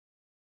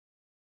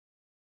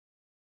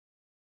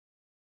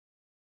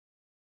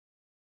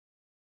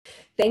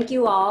Thank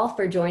you all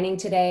for joining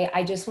today.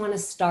 I just want to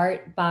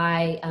start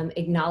by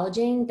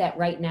acknowledging that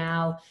right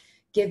now,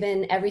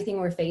 given everything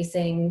we're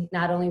facing,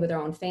 not only with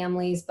our own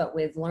families, but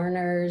with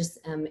learners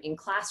in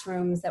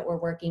classrooms that we're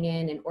working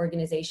in and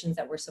organizations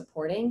that we're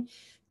supporting,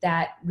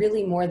 that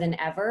really more than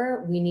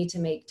ever, we need to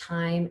make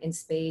time and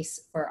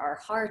space for our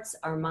hearts,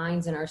 our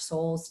minds, and our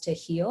souls to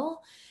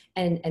heal.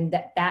 And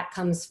that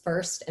comes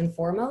first and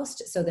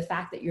foremost. So the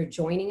fact that you're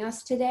joining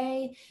us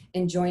today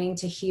and joining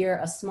to hear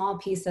a small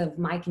piece of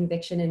my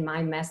conviction and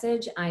my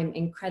message, I'm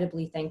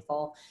incredibly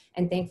thankful,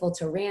 and thankful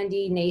to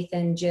Randy,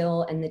 Nathan,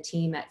 Jill, and the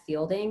team at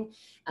Fielding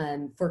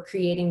for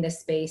creating this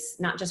space,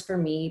 not just for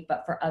me,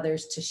 but for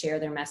others to share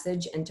their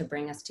message and to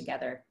bring us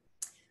together.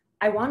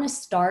 I want to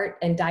start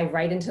and dive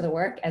right into the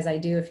work, as I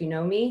do if you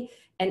know me,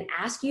 and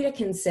ask you to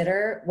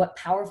consider what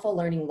powerful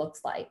learning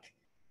looks like.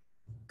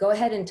 Go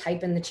ahead and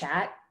type in the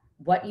chat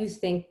what you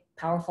think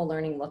powerful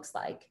learning looks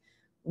like.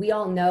 We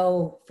all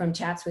know from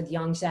chats with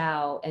Yang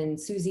Zhao and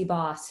Susie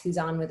Boss, who's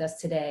on with us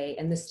today,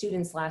 and the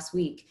students last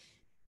week,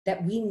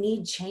 that we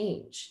need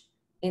change.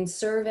 In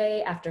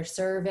survey after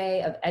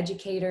survey of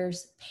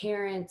educators,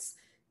 parents,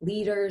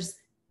 leaders,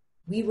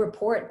 we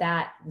report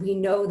that we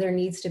know there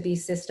needs to be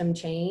system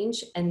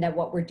change and that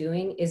what we're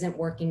doing isn't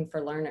working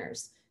for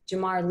learners.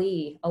 Jamar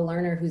Lee, a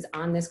learner who's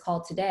on this call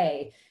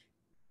today,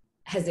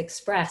 has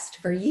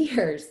expressed for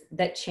years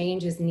that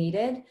change is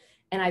needed.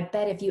 And I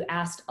bet if you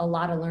asked a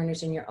lot of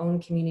learners in your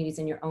own communities,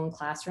 in your own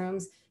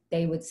classrooms,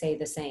 they would say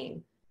the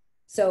same.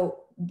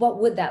 So what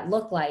would that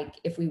look like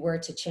if we were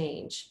to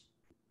change?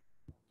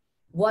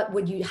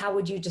 How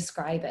would you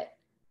describe it?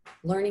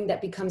 Learning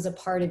that becomes a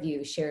part of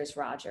you, shares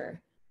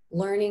Roger.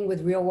 Learning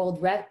with real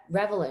world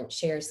relevance,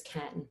 shares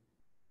Ken.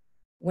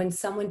 When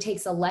someone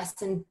takes a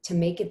lesson to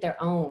make it their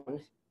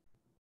own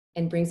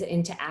and brings it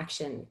into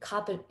action,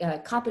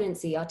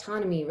 competency,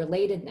 autonomy,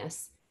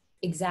 relatedness,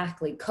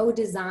 exactly,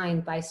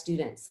 co-designed by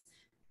students.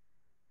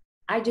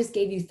 I just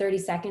gave you 30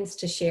 seconds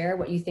to share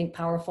what you think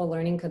powerful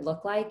learning could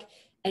look like.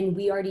 And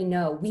we already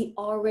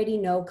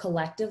know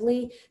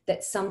collectively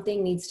that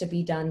something needs to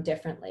be done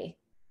differently.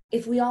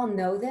 If we all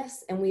know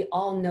this and we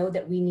all know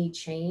that we need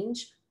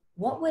change,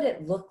 what would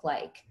it look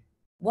like?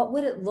 What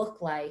would it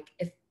look like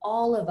if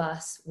all of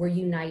us were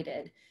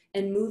united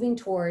and moving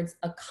towards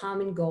a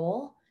common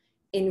goal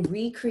in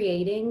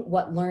recreating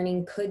what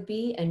learning could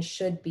be and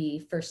should be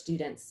for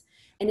students?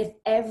 And if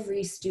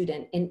every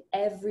student in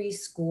every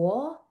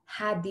school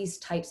had these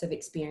types of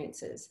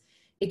experiences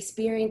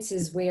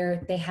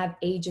where they have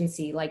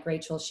agency, like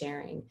Rachel's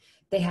sharing,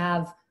 they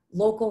have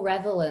local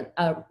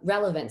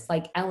relevance,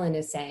 like Ellen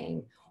is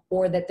saying,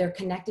 or that they're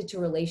connected to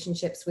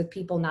relationships with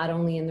people not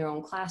only in their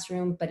own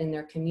classroom, but in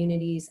their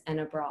communities and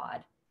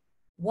abroad.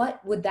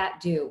 What would that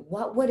do?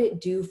 What would it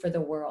do for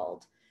the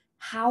world?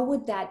 How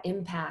would that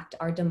impact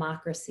our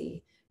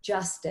democracy,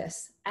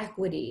 justice,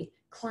 equity,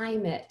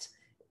 climate?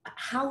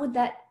 How would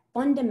that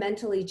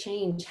fundamentally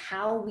change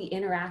how we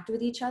interact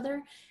with each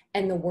other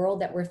and the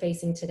world that we're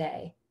facing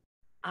today?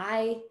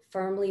 I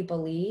firmly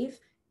believe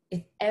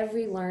if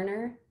every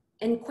learner,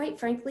 and quite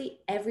frankly,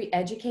 every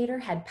educator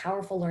had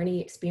powerful learning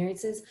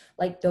experiences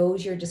like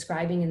those you're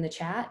describing in the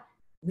chat,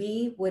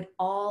 we would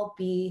all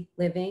be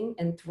living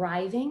and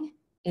thriving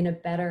in a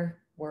better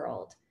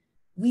world.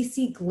 We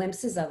see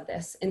glimpses of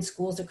this in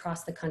schools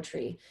across the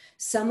country.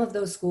 Some of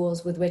those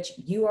schools with which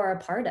you are a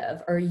part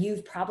of, or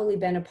you've probably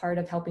been a part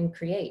of helping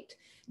create.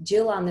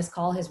 Jill on this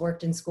call has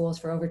worked in schools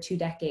for over 2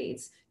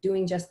 decades,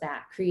 doing just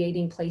that,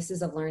 creating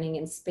places of learning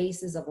and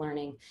spaces of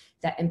learning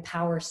that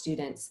empower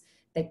students,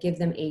 that give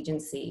them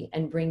agency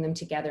and bring them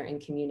together in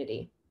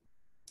community.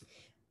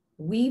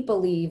 We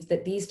believe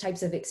that these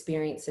types of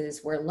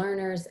experiences where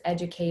learners,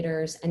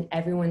 educators, and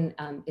everyone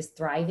is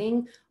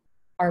thriving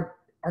are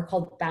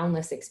called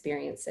boundless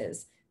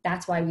experiences.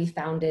 That's why we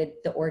founded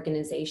the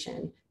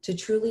organization, to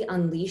truly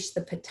unleash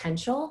the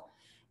potential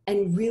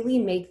and really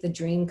make the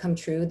dream come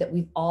true that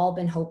we've all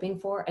been hoping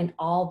for and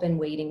all been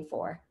waiting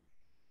for.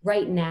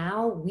 Right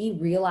now, we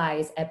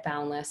realize at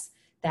Boundless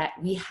that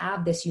we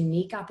have this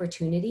unique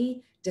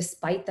opportunity,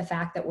 despite the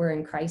fact that we're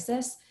in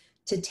crisis,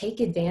 to take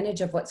advantage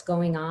of what's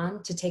going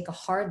on, to take a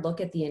hard look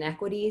at the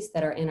inequities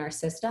that are in our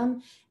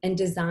system and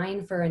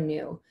design for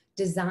anew.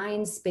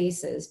 Design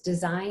spaces,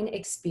 design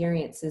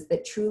experiences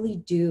that truly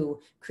do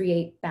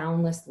create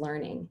boundless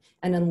learning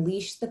and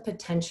unleash the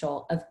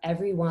potential of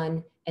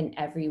everyone and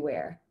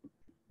everywhere.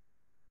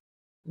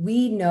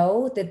 We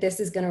know that this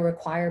is going to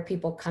require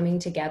people coming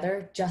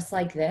together just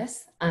like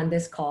this on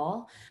this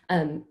call,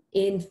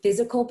 in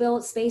physical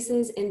built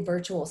spaces, in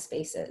virtual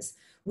spaces.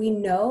 We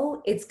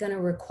know it's going to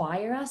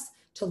require us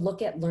to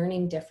look at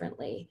learning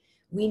differently.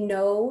 We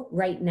know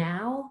right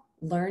now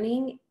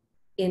learning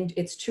in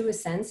its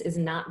truest sense is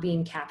not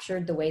being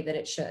captured the way that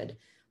it should.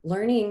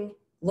 Learning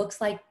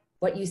looks like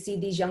what you see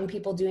these young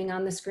people doing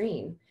on the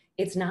screen.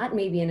 It's not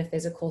maybe in a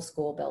physical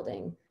school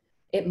building.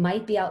 It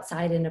might be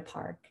outside in a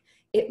park.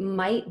 It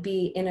might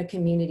be in a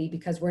community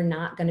because we're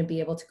not going to be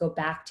able to go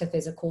back to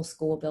physical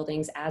school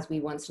buildings as we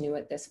once knew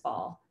it this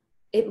fall.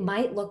 It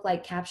might look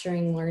like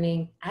capturing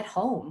learning at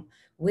home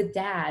with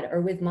dad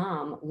or with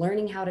mom,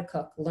 learning how to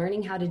cook,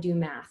 learning how to do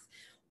math,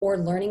 or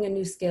learning a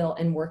new skill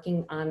and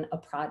working on a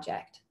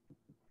project.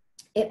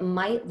 It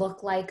might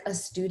look like a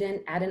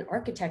student at an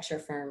architecture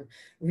firm,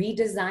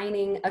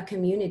 redesigning a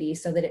community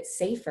so that it's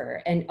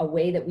safer and a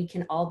way that we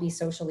can all be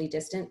socially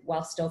distant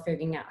while still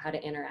figuring out how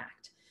to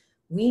interact.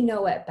 We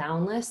know at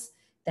Boundless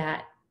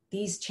that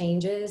these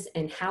changes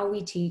and how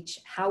we teach,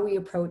 how we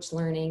approach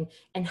learning,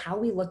 and how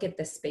we look at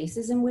the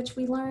spaces in which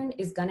we learn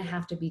is going to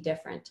have to be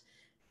different.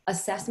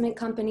 Assessment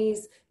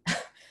companies,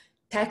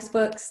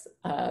 textbooks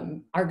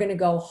are going to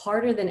go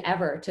harder than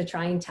ever to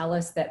try and tell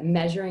us that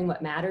measuring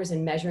what matters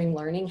and measuring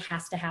learning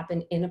has to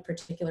happen in a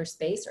particular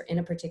space or in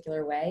a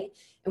particular way.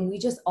 And we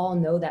just all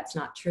know that's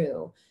not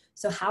true.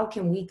 So how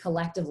can we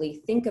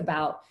collectively think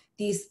about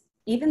these,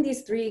 even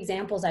these 3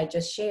 examples I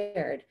just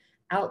shared,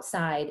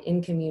 outside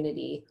in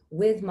community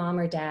with mom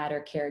or dad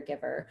or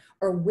caregiver,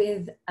 or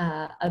with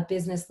a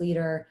business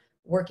leader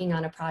working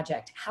on a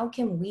project? How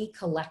can we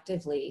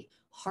collectively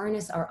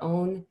harness our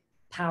own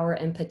power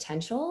and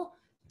potential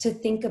to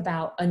think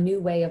about a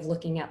new way of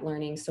looking at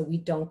learning so we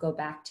don't go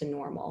back to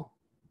normal?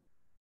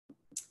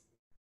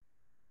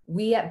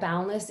 We at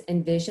Boundless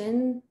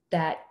envision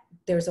that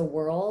there's a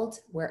world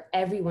where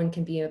everyone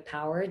can be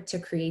empowered to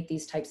create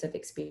these types of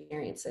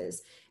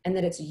experiences, and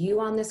that it's you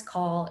on this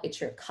call, it's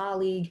your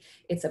colleague,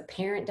 it's a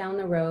parent down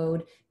the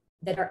road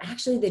that are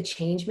actually the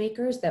change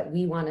makers that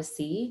we want to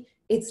see.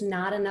 It's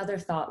not another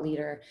thought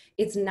leader.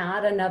 It's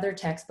not another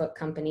textbook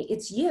company.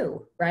 It's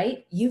you,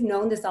 right? You've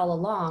known this all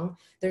along.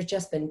 There's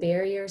just been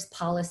barriers,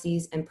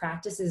 policies, and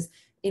practices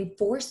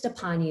enforced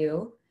upon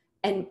you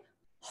and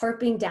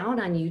harping down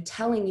on you,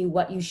 telling you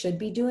what you should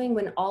be doing,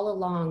 when all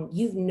along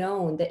you've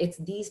known that it's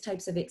these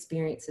types of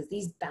experiences,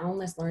 these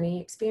boundless learning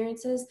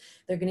experiences,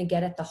 they're going to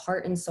get at the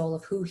heart and soul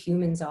of who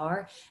humans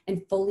are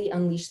and fully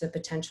unleash the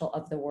potential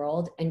of the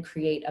world and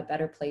create a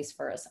better place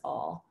for us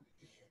all.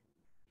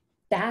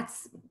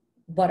 That's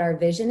what our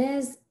vision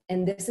is.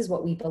 And this is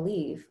what we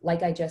believe.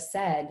 Like I just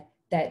said,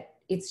 that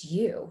it's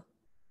you.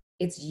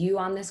 It's you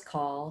on this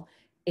call.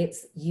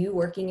 It's you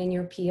working in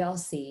your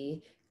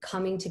PLC,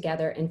 coming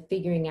together and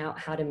figuring out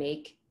how to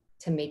make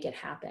it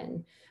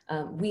happen.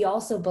 We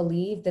also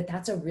believe that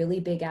that's a really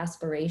big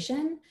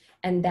aspiration,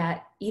 and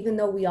that even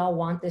though we all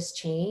want this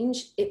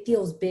change, it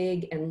feels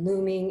big and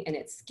looming and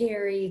it's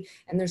scary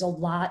and there's a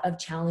lot of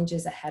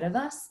challenges ahead of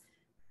us.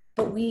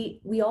 But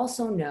we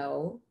also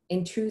know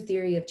in true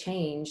theory of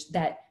change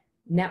that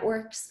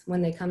networks,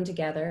 when they come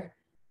together,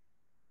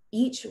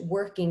 each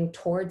working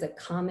towards a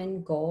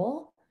common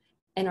goal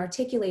and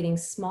articulating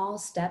small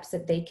steps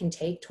that they can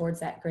take towards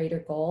that greater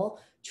goal,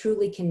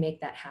 truly can make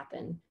that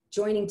happen.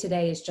 Joining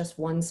today is just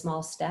one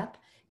small step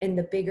in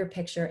the bigger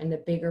picture and the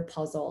bigger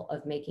puzzle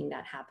of making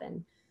that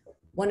happen.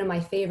 One of my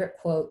favorite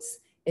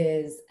quotes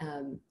is,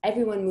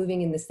 everyone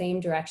moving in the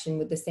same direction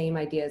with the same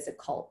idea is a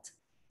cult.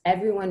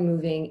 Everyone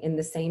moving in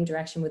the same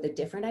direction with a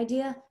different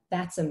idea,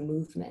 that's a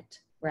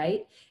movement,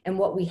 right? And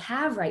what we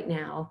have right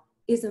now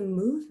is a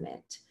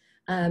movement.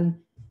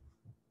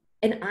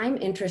 And I'm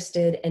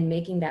interested in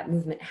making that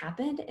movement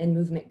happen and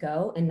movement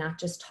go, and not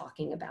just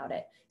talking about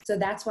it. So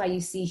that's why you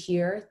see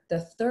here,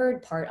 the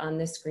 3rd part on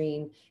this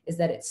screen is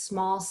that it's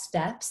small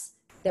steps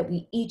that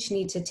we each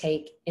need to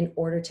take in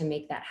order to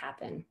make that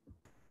happen.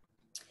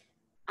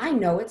 I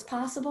know it's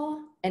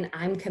possible, and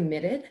I'm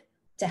committed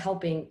to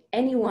helping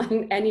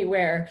anyone,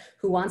 anywhere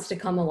who wants to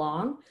come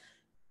along.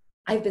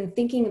 I've been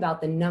thinking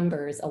about the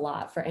numbers a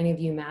lot for any of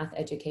you math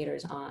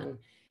educators on,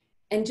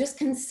 and just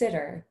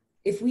consider,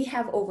 if we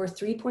have over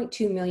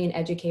 3.2 million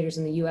educators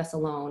in the US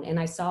alone, and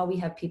I saw we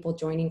have people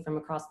joining from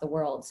across the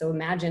world, so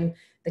imagine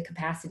the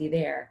capacity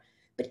there.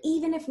 But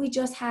even if we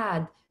just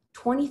had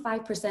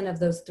 25% of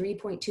those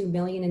 3.2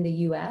 million in the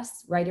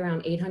US, right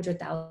around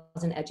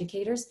 800,000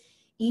 educators,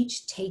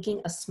 each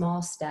taking a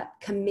small step,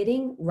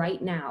 committing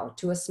right now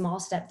to a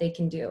small step they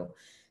can do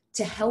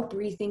to help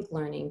rethink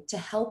learning, to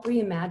help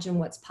reimagine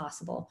what's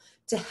possible,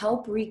 to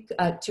help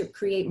to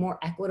create more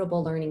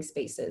equitable learning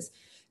spaces,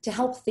 to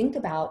help think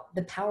about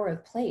the power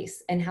of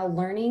place and how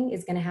learning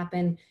is going to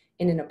happen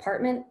in an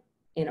apartment,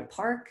 in a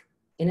park,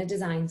 in a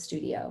design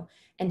studio.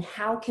 And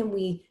how can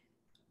we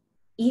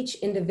each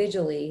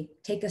individually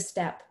take a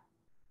step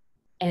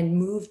and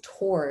move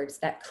towards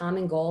that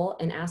common goal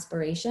and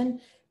aspiration?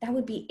 That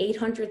would be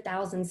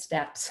 800,000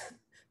 steps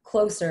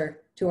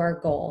closer to our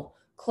goal,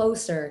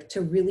 closer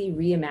to really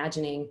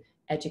reimagining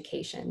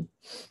education.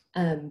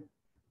 And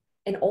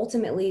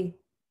ultimately,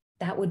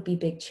 that would be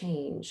big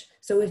change.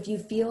 So if you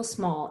feel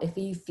small, if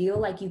you feel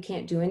like you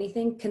can't do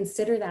anything,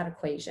 consider that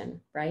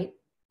equation, right?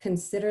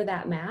 Consider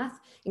that math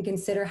and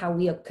consider how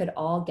we could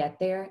all get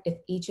there if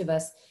each of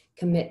us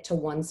commit to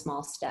one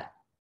small step.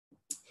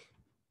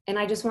 And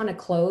I just want to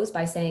close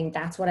by saying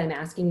that's what I'm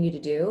asking you to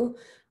do.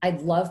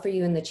 I'd love for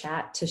you in the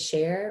chat to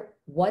share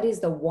what is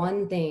the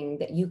one thing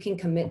that you can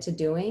commit to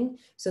doing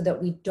so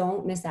that we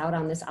don't miss out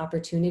on this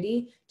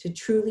opportunity to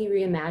truly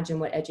reimagine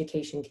what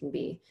education can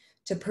be,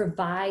 to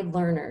provide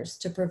learners,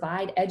 to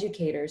provide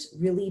educators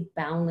really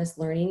boundless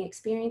learning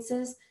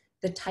experiences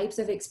the types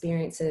of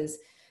experiences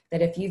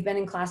that if you've been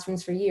in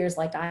classrooms for years,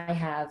 like I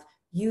have,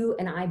 you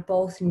and I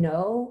both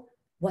know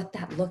what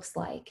that looks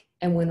like.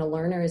 And when a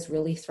learner is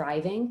really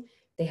thriving,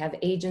 they have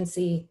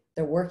agency,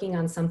 they're working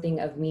on something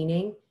of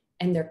meaning,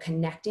 and they're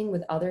connecting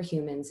with other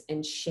humans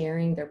and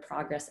sharing their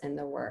progress and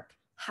their work.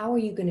 How are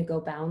you going to go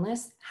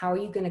boundless? How are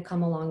you going to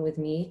come along with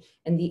me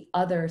and the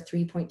other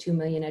 3.2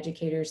 million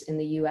educators in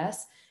the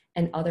US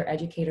and other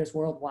educators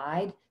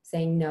worldwide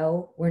saying,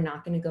 no, we're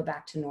not going to go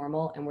back to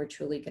normal, and we're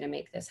truly going to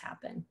make this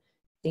happen?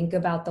 Think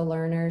about the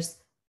learners,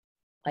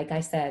 like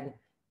I said,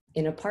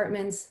 in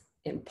apartments,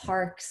 in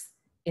parks,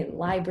 in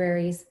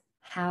libraries.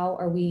 How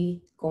are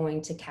we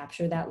going to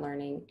capture that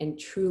learning and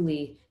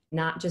truly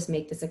not just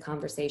make this a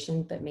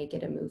conversation, but make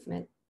it a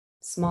movement?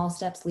 Small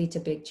steps lead to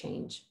big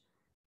change.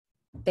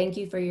 Thank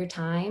you for your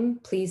time.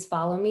 Please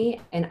follow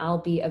me, and I'll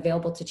be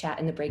available to chat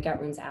in the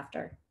breakout rooms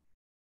after.